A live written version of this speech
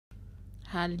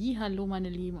Hallo meine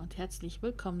Lieben und herzlich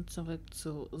willkommen zurück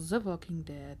zu The Walking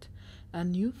Dead, A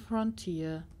New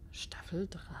Frontier, Staffel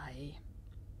 3.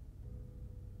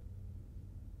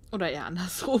 Oder eher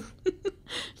andersrum.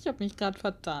 Ich habe mich gerade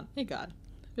vertan. Egal.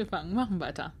 Wir machen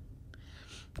weiter.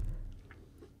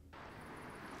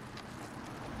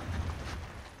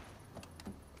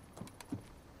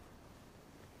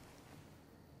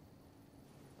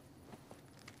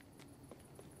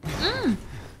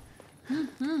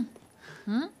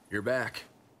 You're back.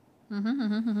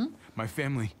 My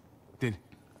family. Did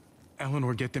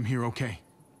Eleanor get them here okay?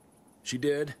 She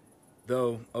did.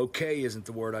 Though, okay isn't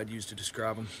the word I'd use to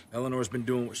describe them. Eleanor's been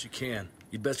doing what she can.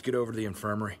 You'd best get over to the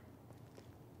infirmary.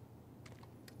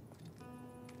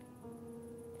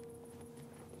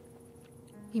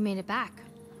 You made it back.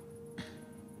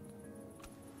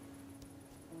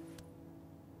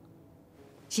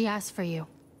 She asked for you.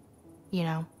 You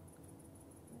know.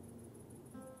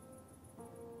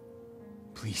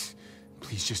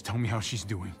 Please just tell me how she's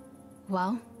doing.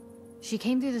 Well, she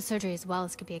came through the surgery as well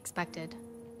as could be expected.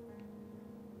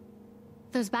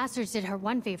 Those bastards did her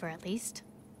one favor at least.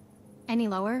 Any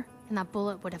lower, and that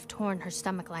bullet would have torn her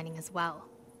stomach lining as well.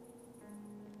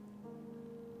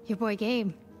 Your boy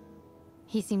Gabe.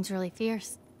 He seems really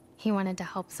fierce. He wanted to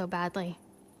help so badly.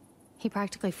 He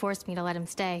practically forced me to let him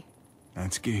stay.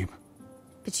 That's Gabe.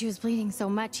 But she was bleeding so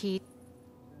much he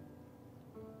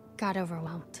got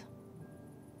overwhelmed.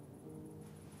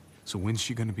 So when's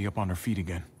she gonna be up on her feet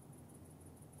again?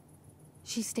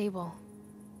 She's stable.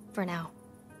 For now.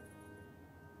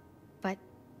 But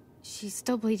she's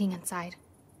still bleeding inside.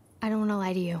 I don't want to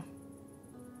lie to you.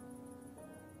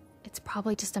 It's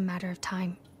probably just a matter of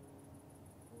time.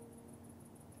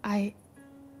 I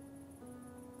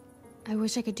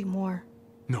wish I could do more.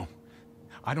 No,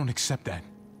 I don't accept that.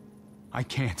 I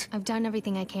can't. I've done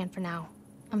everything I can for now.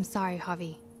 I'm sorry,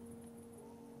 Javi.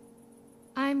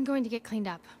 I'm going to get cleaned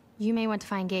up. You may want to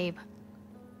find Gabe.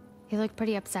 He looked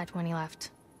pretty upset when he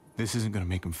left. This isn't gonna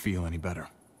make him feel any better.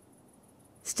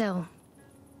 Still.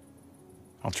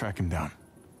 I'll track him down.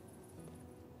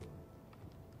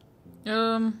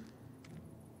 Kann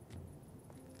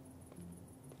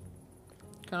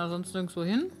er sonst nirgendwo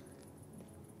hin?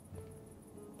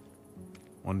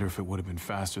 Wonder if it would have been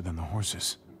faster than the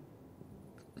horses.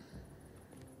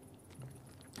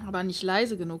 Aber nicht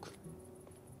leise genug.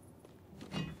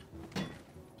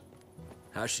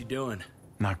 How's she doing?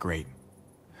 Not great.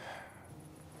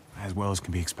 As well as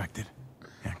can be expected.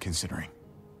 Yeah, considering.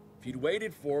 If you'd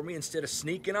waited for me instead of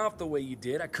sneaking off the way you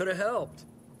did, I could have helped.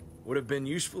 Would have been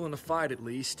useful in the fight at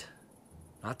least.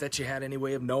 Not that you had any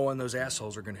way of knowing those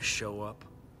assholes are gonna show up.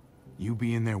 You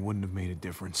being there wouldn't have made a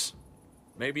difference.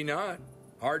 Maybe not.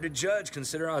 Hard to judge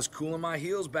considering I was cooling my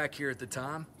heels back here at the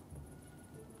time.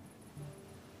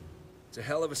 It's a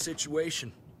hell of a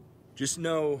situation. Just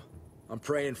know I'm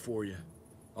praying for you.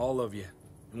 All of you.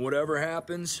 And whatever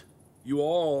happens, you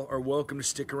all are welcome to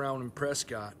stick around in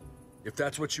Prescott. If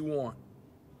that's what you want.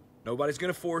 Nobody's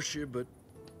gonna force you, but...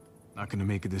 Not gonna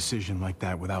make a decision like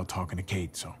that without talking to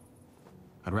Kate, so...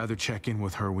 I'd rather check in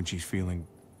with her when she's feeling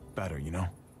better, you know?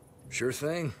 Sure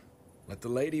thing. Let the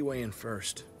lady weigh in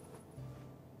first.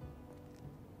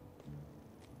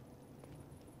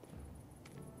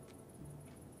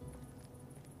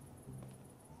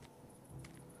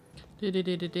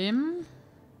 Dem.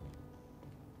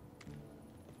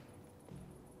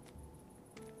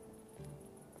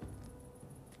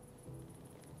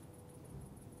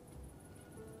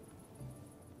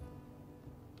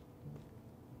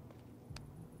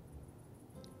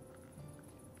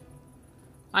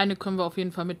 Eine können wir auf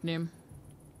jeden Fall mitnehmen.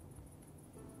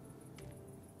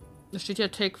 Da steht ja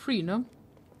Take Free, ne?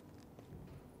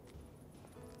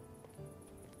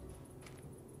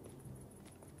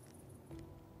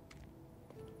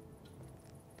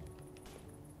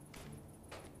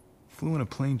 Flew in a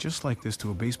plane just like this to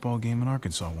a baseball game in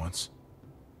Arkansas once.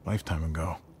 Lifetime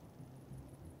ago.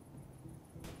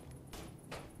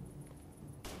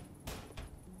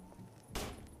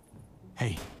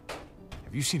 Hey,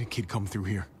 have you seen a kid come through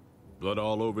here? Blood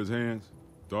all over his hands,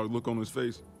 dark look on his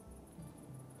face.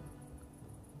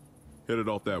 Headed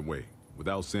off that way,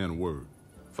 without saying a word.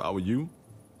 If I were you,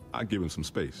 I'd give him some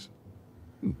space.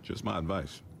 Just my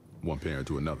advice, one parent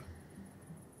to another.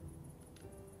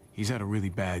 He's had a really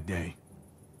bad day.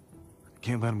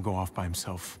 Can't let him go off by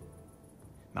himself.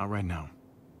 Not right now.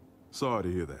 Sorry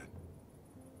to hear that.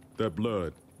 That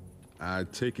blood, I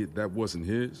take it that wasn't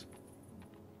his?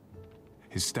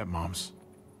 His stepmom's.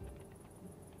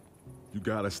 You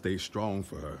gotta stay strong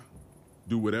for her.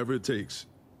 Do whatever it takes.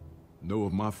 Know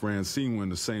if my friend seen were in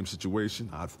the same situation,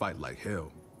 I'd fight like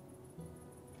hell.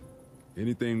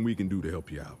 Anything we can do to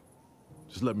help you out,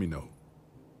 just let me know.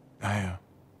 I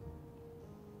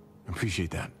appreciate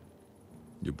that.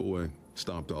 Your boy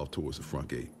stomped off towards the front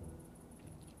gate.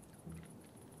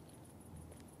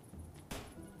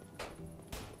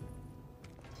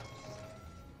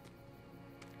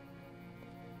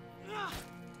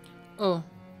 Oh.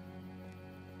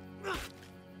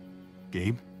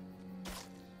 Gabe?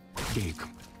 Gabe,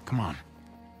 come on.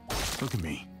 Look at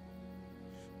me.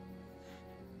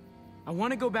 I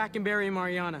want to go back and bury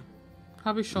Mariana.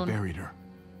 Hab ich We schon. buried her.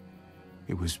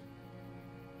 It was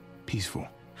peaceful.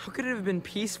 How could it have been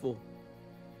peaceful?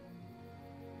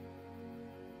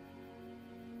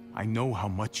 I know how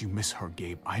much you miss her,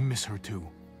 Gabe. I miss her too.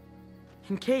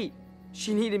 And Kate,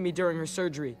 she needed me during her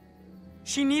surgery.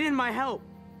 She needed my help.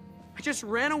 I just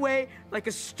ran away like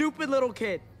a stupid little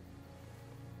kid.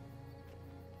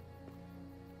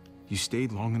 You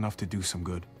stayed long enough to do some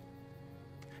good.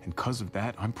 And because of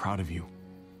that, I'm proud of you.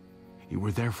 You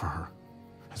were there for her,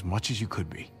 as much as you could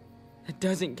be. That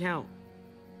doesn't count.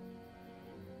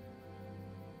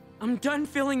 I'm done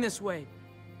feeling this way.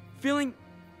 Feeling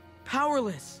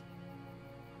powerless.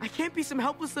 I can't be some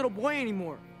helpless little boy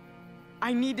anymore.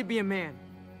 I need to be a man.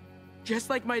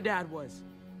 Just like my dad was.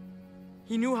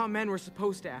 He knew how men were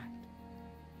supposed to act.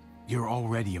 You're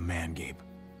already a man, Gabe.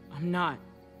 I'm not.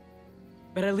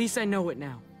 But at least I know it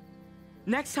now.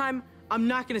 Next time, I'm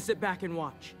not gonna sit back and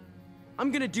watch. I'm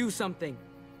gonna do something.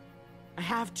 I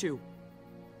have to.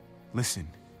 Listen,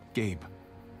 Gabe.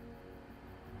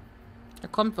 Da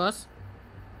kommt was.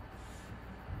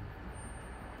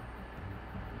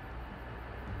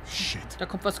 Shit. Da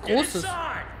kommt was Get Großes.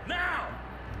 inside, now!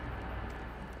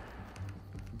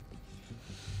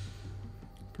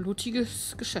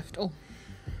 Blutiges Geschäft. Oh.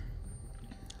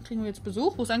 Kriegen wir jetzt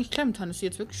Besuch? Wo ist eigentlich Clementine? Ist sie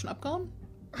jetzt wirklich schon abgehauen?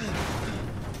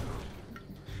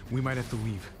 We might have to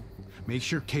leave. Make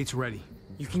sure Kate's ready.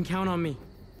 You can count on me.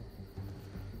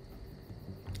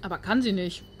 Aber kann sie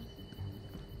nicht.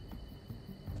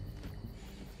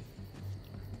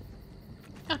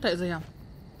 Ach, da ist er ja.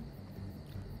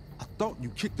 I thought you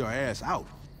kicked her ass out.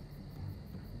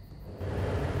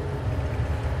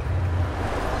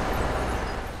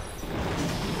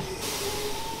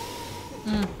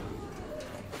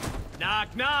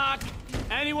 Knock, knock!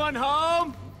 Anyone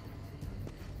home?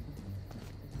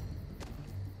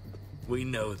 We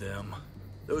know them.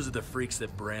 Those are the freaks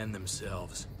that brand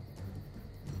themselves.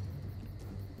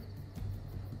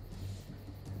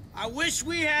 I wish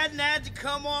we hadn't had to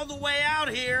come all the way out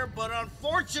here, but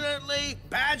unfortunately,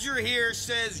 Badger here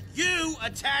says you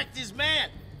attacked his man.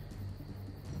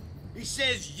 He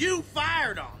says you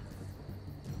fired on him.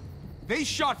 They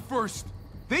shot first.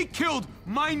 They killed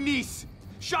my niece.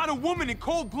 Shot a woman in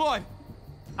cold blood.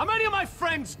 How many of my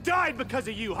friends died because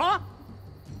of you, huh?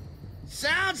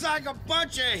 Sounds like a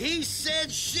bunch of he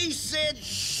said, she said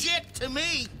shit to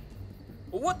me.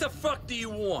 Well, what the fuck do you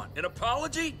want? An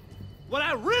apology? What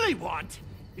I really want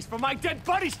is for my dead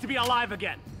buddies to be alive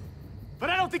again. But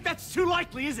I don't think that's too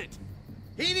likely, is it?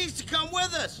 He needs to come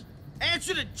with us.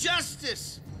 Answer to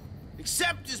justice.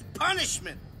 Accept his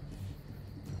punishment.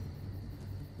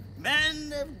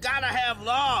 Men have gotta have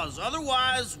laws,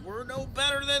 otherwise we're no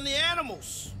better than the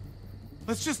animals.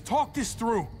 Let's just talk this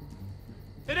through.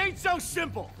 It ain't so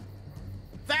simple.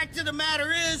 Fact of the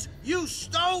matter is, you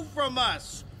stole from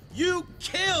us. You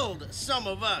killed some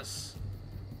of us.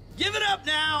 Give it up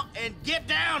now and get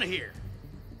down here.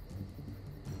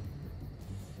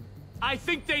 I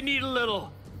think they need a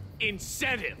little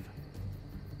incentive.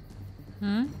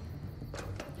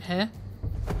 Hä?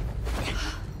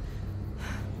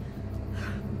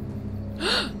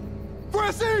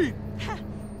 Francine!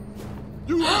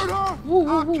 You heard her?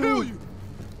 I'll kill you!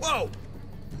 Whoa!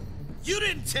 You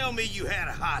didn't tell me you had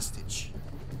a hostage.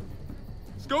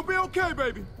 It's gonna be okay,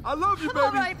 baby. I love you, baby.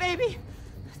 All right, baby.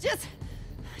 Just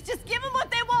give them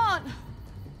what they want.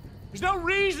 There's no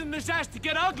reason this has to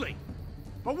get ugly.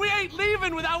 But we ain't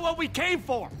leaving without what we came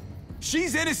for.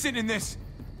 She's innocent in this.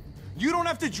 You don't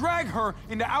have to drag her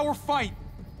into our fight.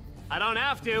 I don't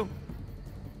have to.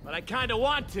 But I kinda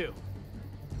want to.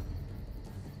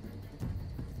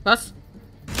 Was?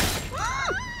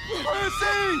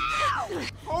 Francine!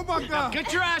 Oh my God!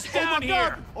 Get your ass down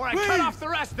here, or I cut off the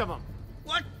rest of them.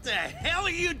 What the hell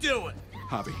are you doing?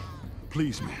 Javi,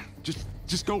 please, man.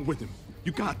 Just go with him.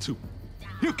 You got to.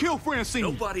 He'll kill Francine.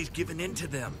 Nobody's giving in to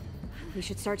them. We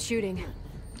should start shooting.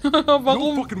 No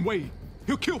Warum? fucking way.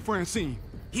 He'll kill Francine.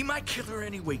 He might kill her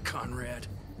anyway, Conrad.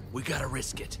 We gotta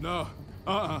risk it. No,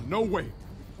 no way.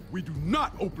 We do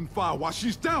not open fire while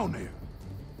she's down there.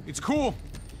 It's cool.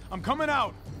 I'm coming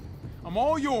out. I'm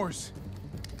all yours.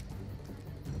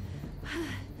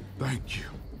 Thank you.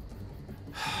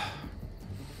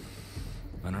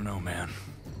 don't know, man.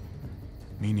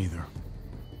 Me neither.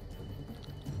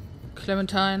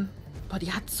 Clementine. Boah,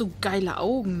 die hat so geile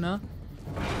Augen, ne?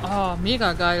 Oh,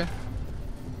 mega geil.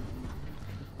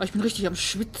 Oh, ich bin richtig am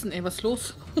Schwitzen, ey. Was ist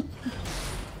los?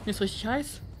 Mir ist richtig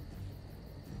heiß.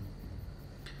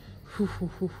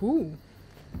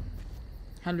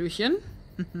 Hallöchen.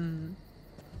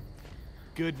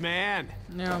 Good man.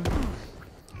 Ja.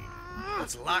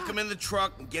 Let's lock him in the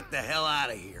truck and get the hell out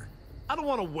of here. I don't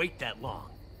want to wait that long.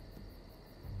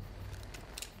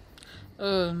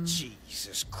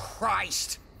 Jesus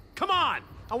Christ. Come on!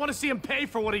 I want to see him pay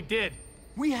for what he did.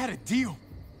 We had a deal.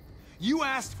 You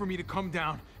asked for me to come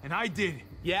down, and I did.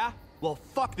 Yeah? Well,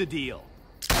 fuck the deal.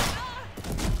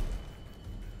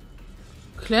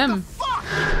 Clem. Fuck!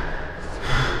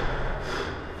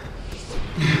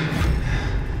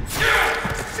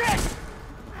 Shit!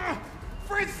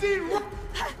 Francine!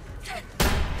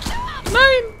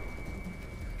 Nein!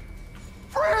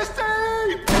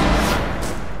 Francine!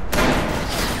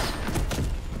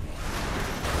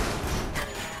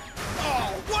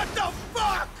 Oh, what the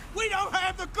fuck? We don't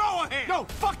have the go-ahead! No,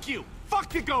 fuck you! Fuck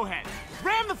the go-ahead!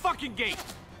 Ram the fucking gate!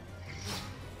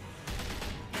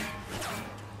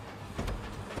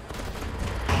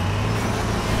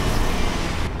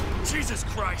 Jesus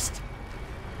Christ!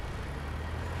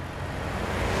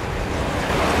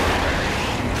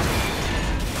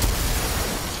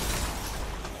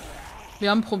 Wir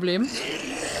haben ein Problem.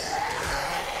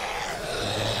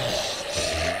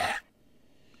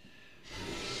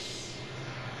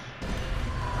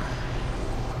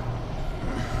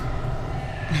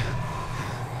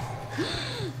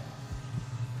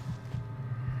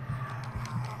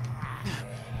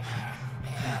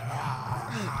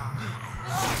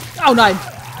 Oh nein!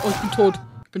 Oh, ich bin tot.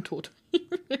 Ich bin tot.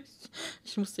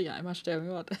 Ich musste ja einmal sterben.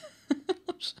 Warte.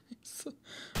 Scheiße.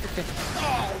 Okay.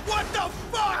 Oh, what the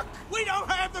fuck? We don't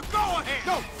have the go-ahead!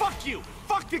 No, fuck you!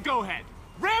 Fuck the go-ahead!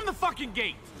 Ram the fucking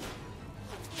gate!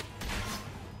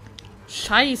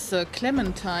 Scheiße,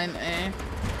 Clementine, ey.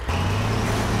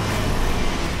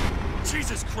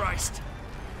 Jesus Christ!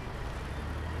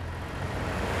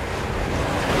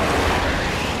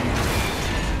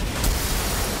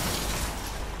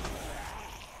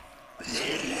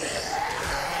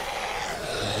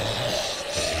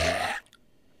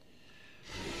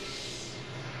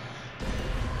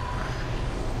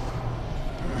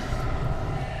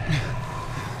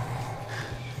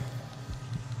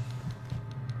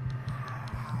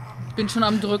 Bin schon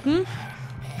am Drücken.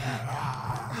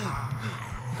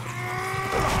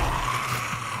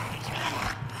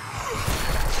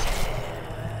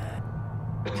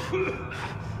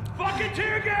 Fucking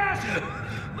tear gas!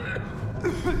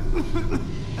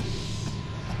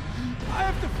 I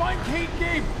have to find Kate and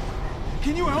Gabe.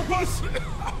 Can you help us?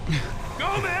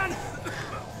 Go, man!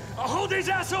 I'll hold these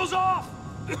assholes off!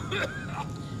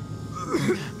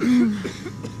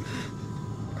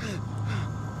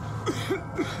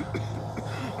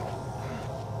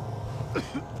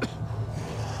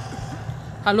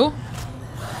 Hallo?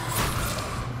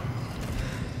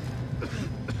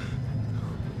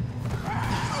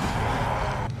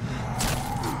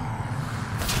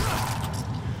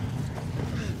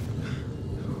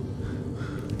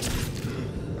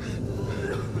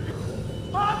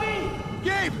 Bobby!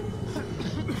 Gabe!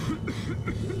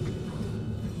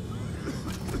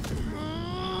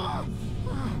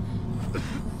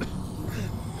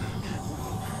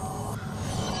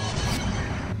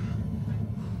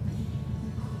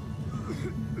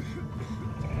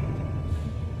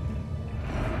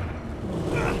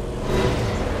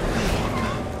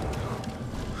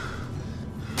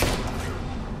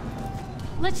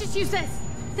 Let's just use this.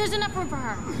 There's enough room for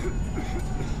her.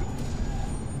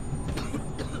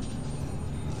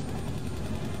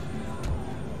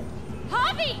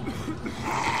 Hobby!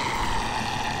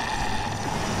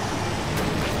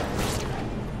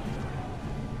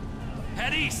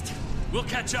 Head east! We'll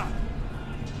catch up!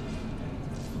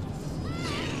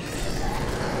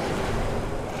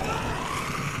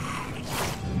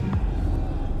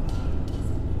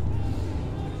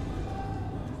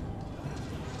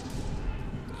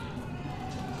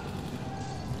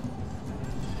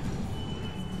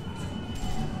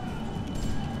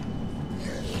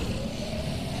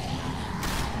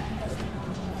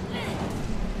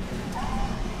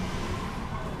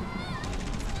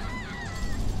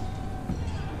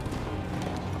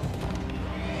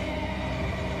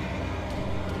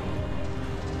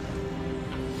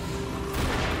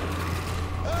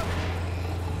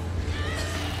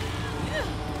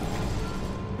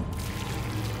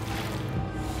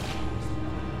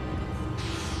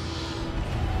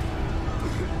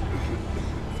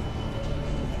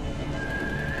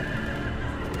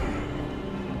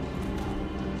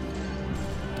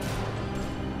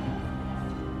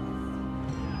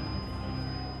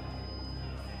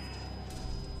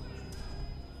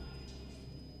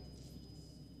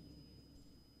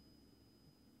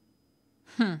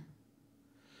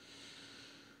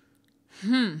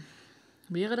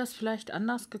 Wäre das vielleicht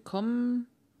anders gekommen,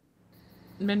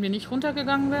 wenn wir nicht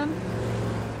runtergegangen wären?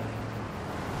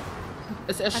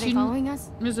 Es erschien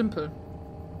mir simpel.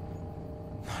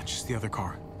 Just the other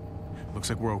car. Looks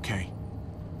like we're okay.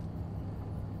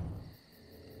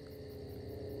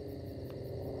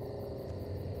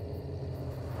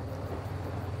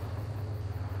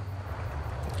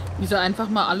 Wie sie einfach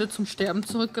mal alle zum Sterben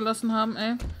zurückgelassen haben,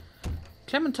 ey.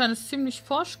 Clementine ist ziemlich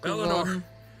forsch geworden.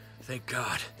 Thank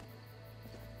God.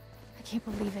 I can't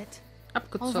believe it.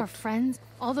 Abgezockt. All of our friends,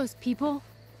 all those people.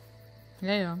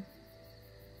 Ja, ja.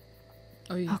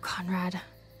 Ui. Oh, Conrad.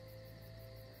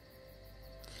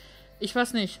 Ich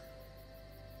weiß nicht.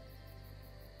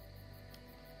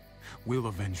 We'll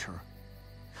avenge her.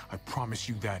 I promise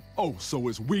you that. Oh, so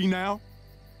it's we now?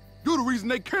 You're the reason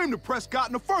they came to Prescott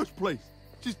in the first place.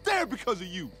 She's there because of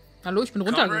you. Hallo, ich bin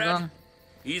runtergegangen.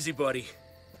 Easy, buddy.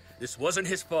 This wasn't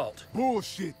his fault.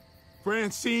 Bullshit.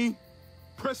 Francine,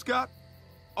 Prescott,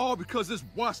 all because this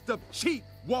washed-up cheat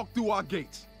walked through our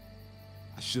gates.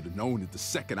 I should have known it the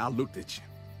second I looked at you.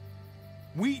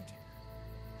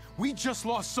 We just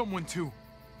lost someone too.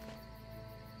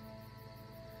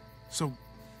 So,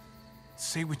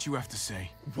 say what you have to say.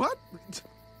 What?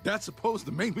 That's supposed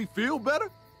to make me feel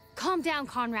better? Calm down,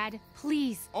 Conrad,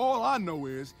 please. All I know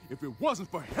is, if it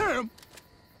wasn't for him...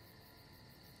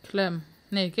 Clem.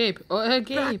 Nee, Gabe. Oh,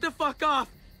 Gabe. Back the fuck off!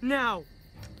 Now!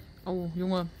 Oh,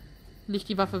 Junge. Leg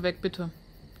die Waffe weg, bitte.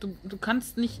 Du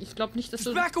kannst nicht... Ich glaube nicht, dass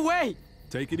du... Back away!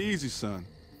 Take it easy, son.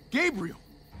 Gabriel,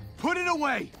 put it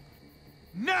away!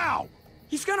 Now!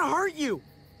 He's gonna hurt you!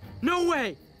 No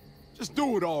way! Just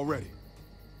do it already.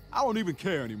 I don't even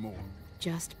care anymore.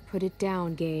 Just put it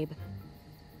down, Gabe.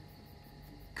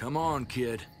 Come on,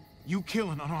 kid. You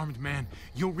kill an unarmed man,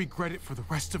 you'll regret it for the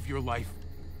rest of your life.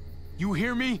 You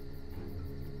hear me?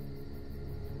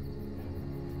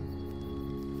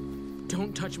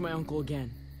 Don't touch my uncle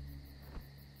again.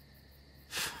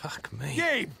 Fuck me.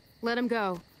 Gabe! Let him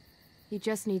go. He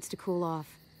just needs to cool off.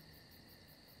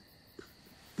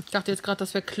 Ich dachte jetzt gerade,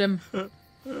 das wäre Clem.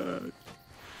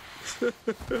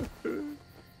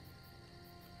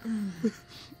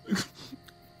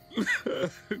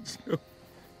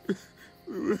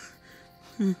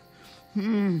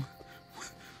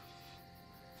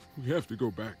 We have to go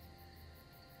back.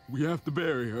 We have to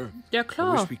bury her. Ja, I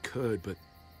klar. wish we could, but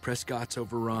Prescott's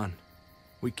overrun.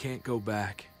 We can't go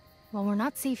back. Well, we're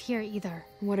not safe here either.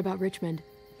 What about Richmond?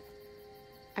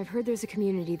 I've heard there's a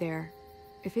community there.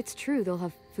 If it's true, they'll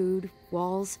have food,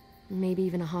 walls, maybe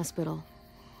even a hospital.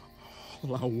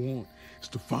 All I want is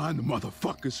to find the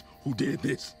motherfuckers who did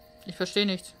this. Ich verstehe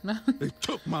nichts. Ne? They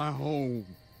took my home.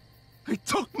 They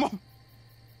took my...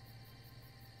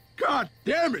 God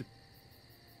damn it!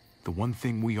 The one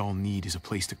thing we all need is a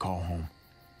place to call home.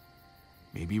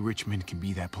 Maybe Richmond can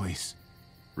be that place.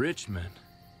 Richmond?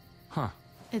 Huh.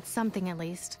 It's something at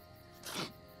least.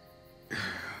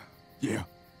 Yeah.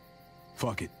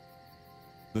 Fuck it.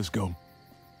 Let's go.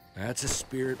 That's a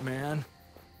spirit, man.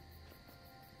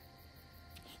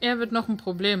 Wird noch ein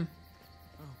Problem.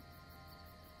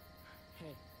 Hey.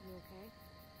 You okay?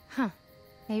 Huh.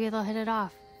 Maybe they'll hit it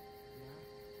off.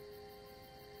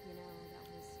 You know, that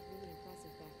was really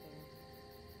impressive back there.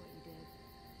 What you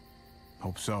did.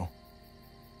 Hope so.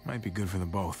 Might be good for them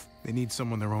both. They need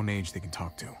someone their own age they can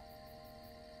talk to.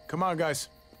 Come on, guys.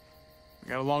 We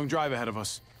got a long drive ahead of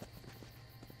us.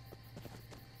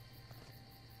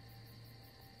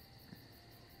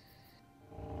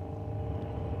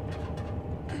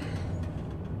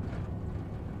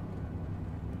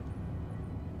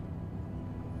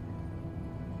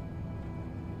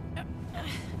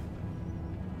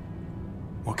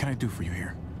 What can I do for you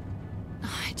here?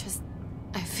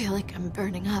 I feel like I'm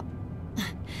burning up.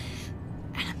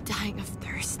 And I'm dying of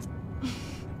thirst.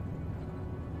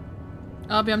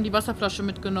 Ah, wir haben die Wasserflasche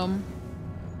mitgenommen.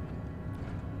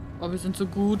 Oh, wir sind so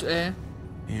gut, ey.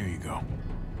 Here you go.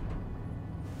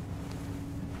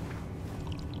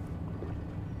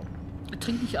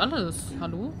 Trink nicht alles.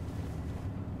 Hallo?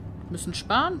 Müssen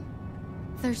sparen.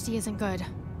 Thirsty isn't good.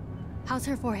 How's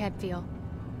her forehead feel?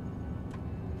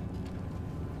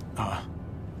 Hot.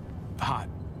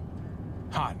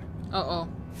 Hot. Oh, oh.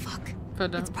 Fuck.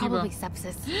 Verdammt. It's probably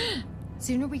sepsis.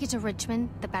 Sooner we get to Richmond,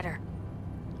 the better.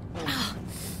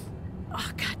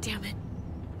 Oh, God damn it.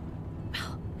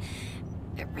 Oh,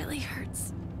 it really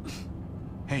hurts.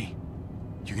 Hey,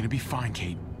 you're gonna be fine,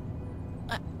 Kate.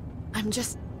 I'm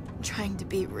just trying to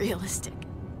be realistic.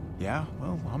 Yeah,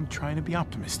 well, I'm trying to be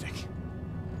optimistic.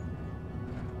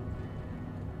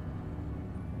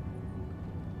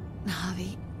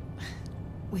 Javi,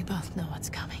 we both know what's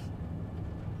coming.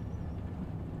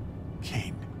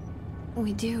 Kate.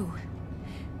 We do.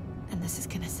 And this is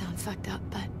gonna sound fucked up,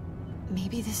 but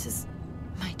maybe this is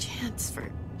my chance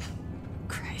for...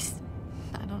 Christ.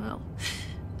 I don't know.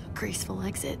 A graceful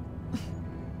exit.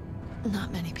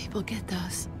 Not many people get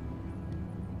those.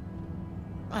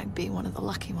 I'd be one of the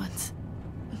lucky ones.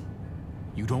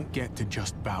 You don't get to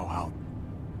just bow out.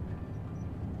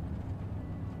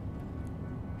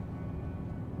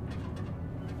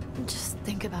 Just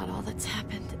think about all that's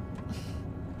happened.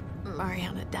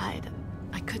 Mariana died.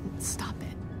 I couldn't stop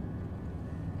it.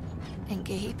 And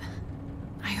Gabe,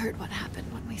 I heard what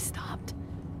happened when we stopped.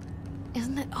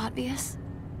 Isn't it obvious?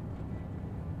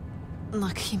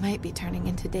 Look, he might be turning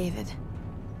into David.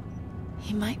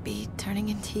 He might be turning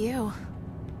into you.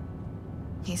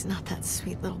 He's not that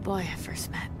sweet little boy I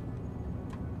first met.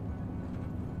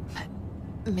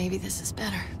 But maybe this is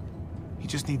better. He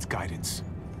just needs guidance.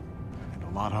 And a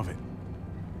lot of it.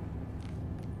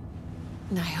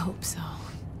 I hope so.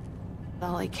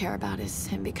 All I care about is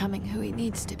him becoming who he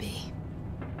needs to be.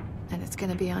 And it's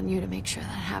gonna be on you to make sure that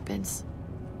happens.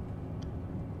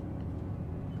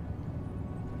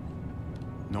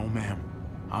 No, ma'am.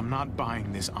 I'm not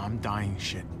buying this I'm dying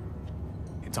shit.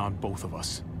 It's on both of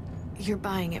us. You're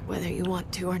buying it whether you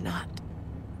want to or not.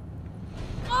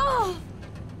 Oh!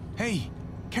 Hey,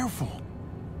 careful.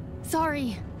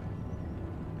 Sorry.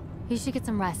 You should get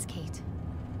some rest, Kate.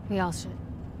 We all should.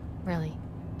 Really.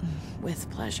 With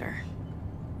pleasure.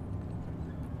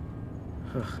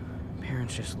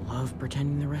 Parents just love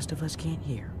pretending the rest of us can't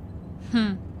hear.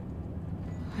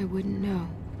 I wouldn't know.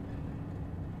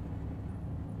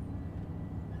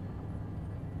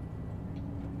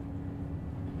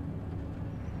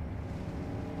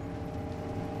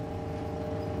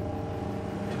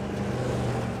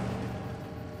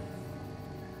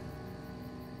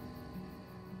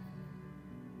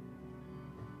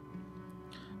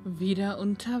 Wieder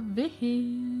unterwegs.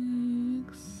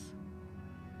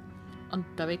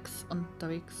 Unterwegs.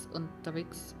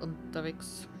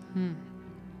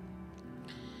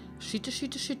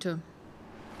 Schiete.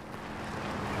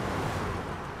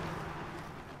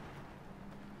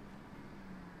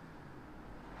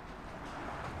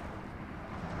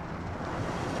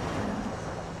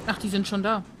 Ach, die sind schon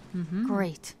da.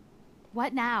 Great.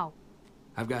 What now?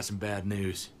 I've got some bad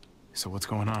news. So what's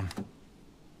going on?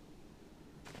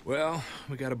 Well,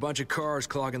 we got a bunch of cars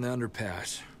clogging the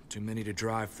underpass. Too many to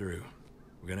drive through.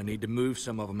 We're gonna need to move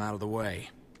some of them out of the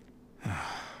way.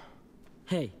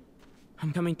 Hey,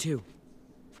 I'm coming too.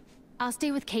 I'll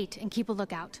stay with Kate and keep a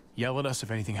lookout. Yell at us if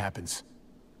anything happens.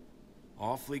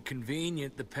 Awfully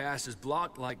convenient the pass is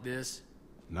blocked like this.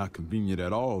 Not convenient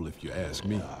at all, if you ask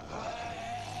me.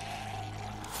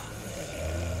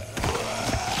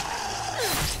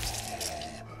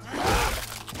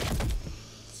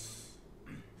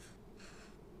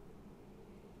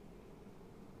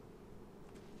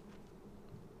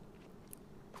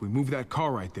 If we move that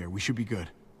car right there, we should be good.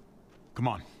 Come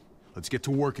on, let's get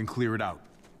to work and clear it out.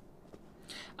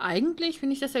 Eigentlich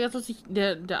finde ich das ja ganz lustig.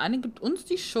 Der eine gibt uns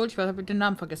die Schuld, ich habe den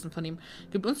Namen vergessen von ihm,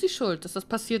 gibt uns die Schuld, dass das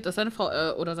passiert, dass seine Frau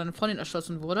oder seine Freundin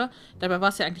erschossen wurde. Dabei war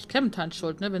es ja eigentlich Clementines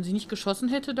Schuld, ne? Wenn sie nicht geschossen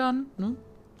hätte, dann, ne?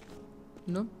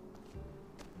 Ne?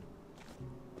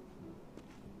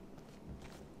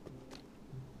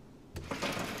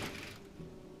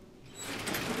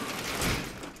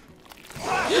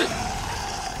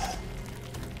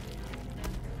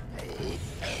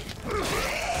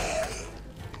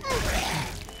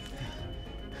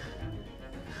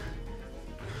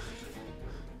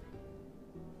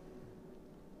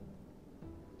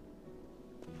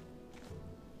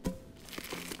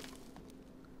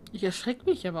 Ich erschrecke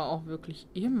mich aber auch wirklich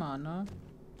immer, ne?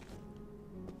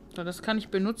 So, das kann ich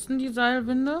benutzen, die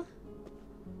Seilwinde.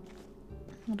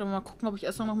 Oder mal gucken, ob ich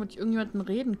erst noch mit irgendjemandem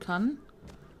reden kann.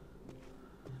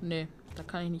 Nee, da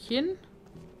kann ich nicht hin.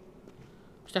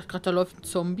 Ich dachte gerade, da läuft ein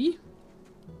Zombie.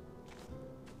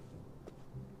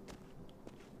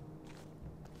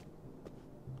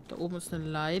 Da oben ist eine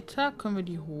Leiter. Können wir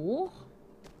die hoch?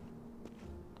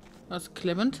 Was ist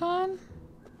Clementine?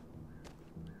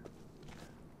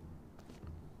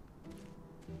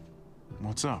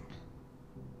 What's up?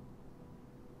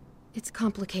 It's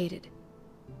complicated.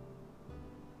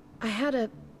 I had a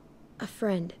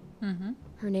friend.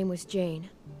 Her name was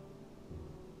Jane.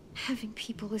 Having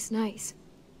people is nice,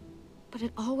 but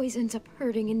it always ends up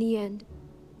hurting in the end.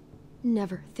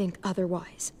 Never think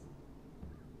otherwise.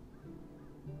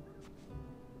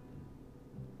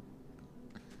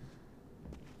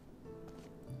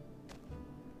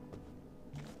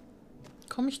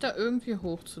 Komme ich da irgendwie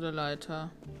hoch zu der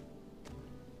Leiter?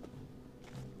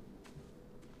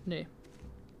 Nee.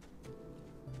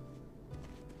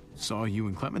 Saw you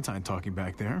and Clementine talking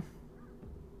back there.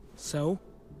 So?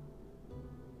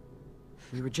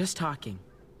 We were just talking.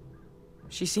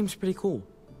 She seems pretty cool.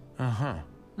 Uh-huh.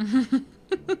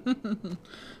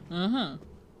 Aha.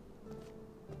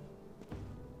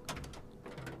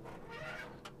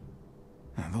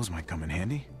 Those might come in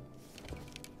handy.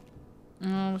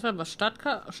 Was hat was?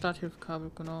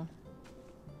 Starthilfskabel, genau.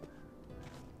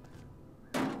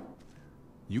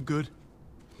 You good?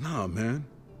 Nah, man.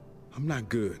 I'm not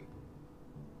good.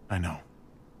 I know.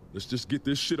 Let's just get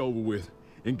this shit over with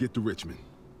and get to Richmond.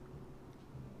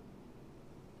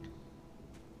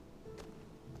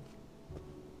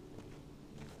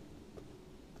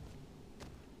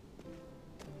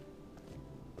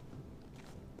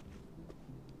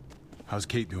 How's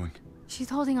Kate doing? She's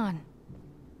holding on.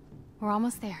 We're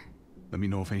almost there. Let me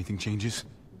know if anything changes.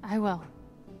 I will.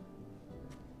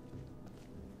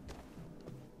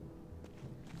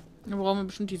 Da brauchen wir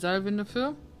bestimmt die Seilwinde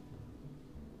für.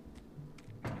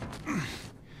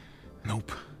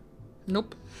 Nope.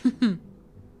 Nope.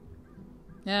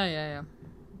 Ja.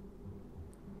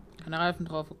 Keine Reifen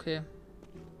drauf, okay.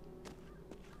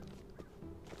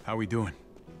 How we doing?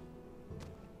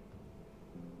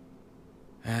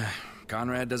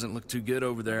 Conrad doesn't look too good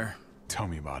over there. Tell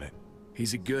me about it.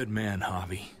 He's a good man,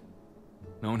 Javi.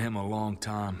 Known him a long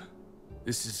time.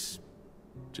 This is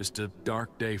just a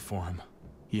dark day for him.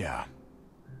 Yeah.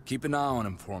 Keep an eye on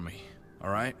him for me, all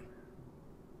right?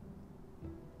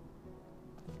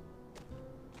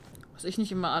 Was ich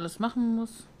nicht immer alles machen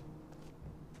muss.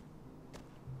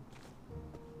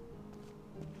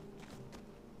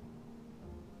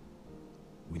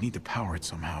 We need to power it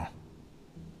somehow.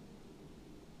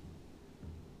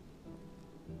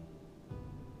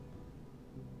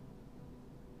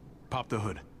 Pop the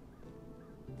hood.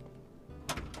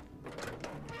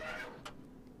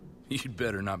 You'd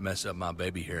better not mess up my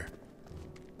baby here.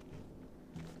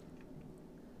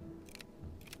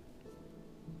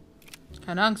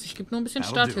 Keine Angst, ich gebe nur ein bisschen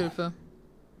That'll do. Starthilfe.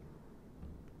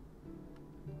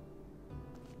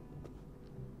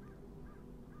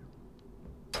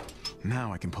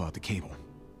 Now I can pull out the cable.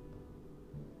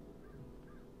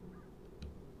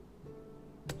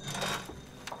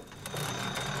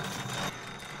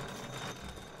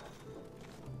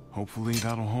 Hopefully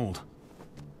that'll hold.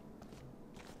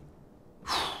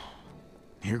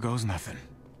 Here goes nothing.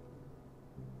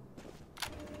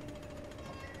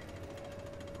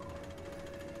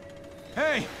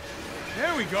 Hey!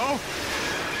 There we go!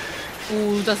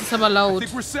 Das ist aber I laut.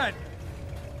 think we're set.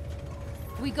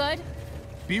 We good?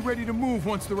 Be ready to move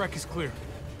once the wreck is clear.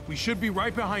 We should be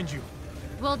right behind you.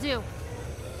 Will do.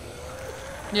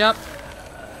 Ja.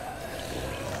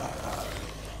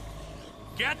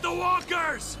 Get the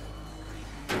walkers!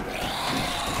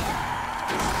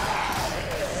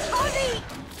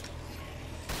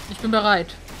 Ich bin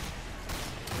bereit.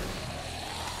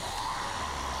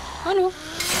 Hallo.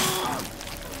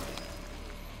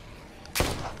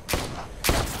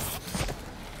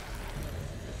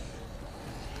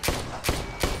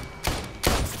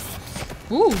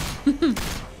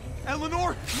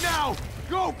 Eleanor, now!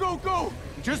 Go, go, go!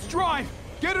 Just drive!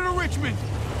 Get her to Richmond!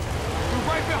 We're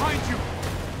right behind you!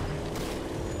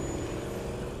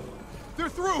 They're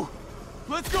through!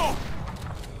 Let's go!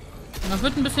 Das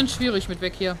wird ein bisschen schwierig mit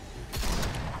weg hier.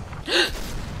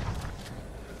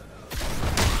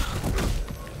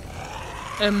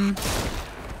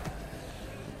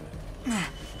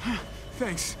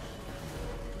 Thanks.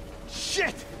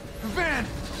 Shit! The van!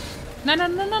 Nein.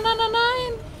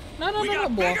 We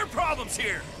got Boah. bigger problems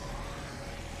here.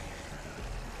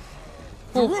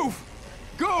 The roof!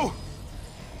 Go!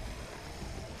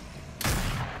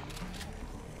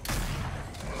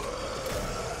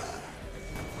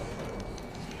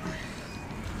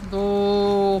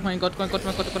 Oh mein Gott. Get up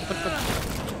there,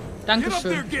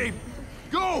 Dankeschön. Gabe!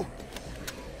 Go!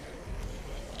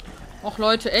 Och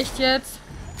Leute, echt jetzt?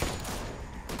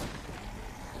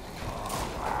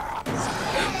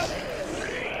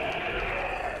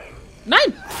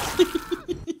 Nein!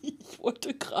 Ich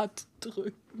wollte gerade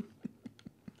drücken.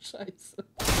 Scheiße.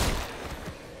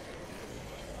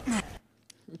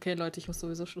 Okay, Leute, ich muss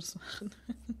sowieso Schluss machen.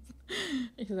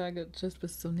 Ich sage tschüss,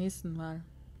 bis zum nächsten Mal.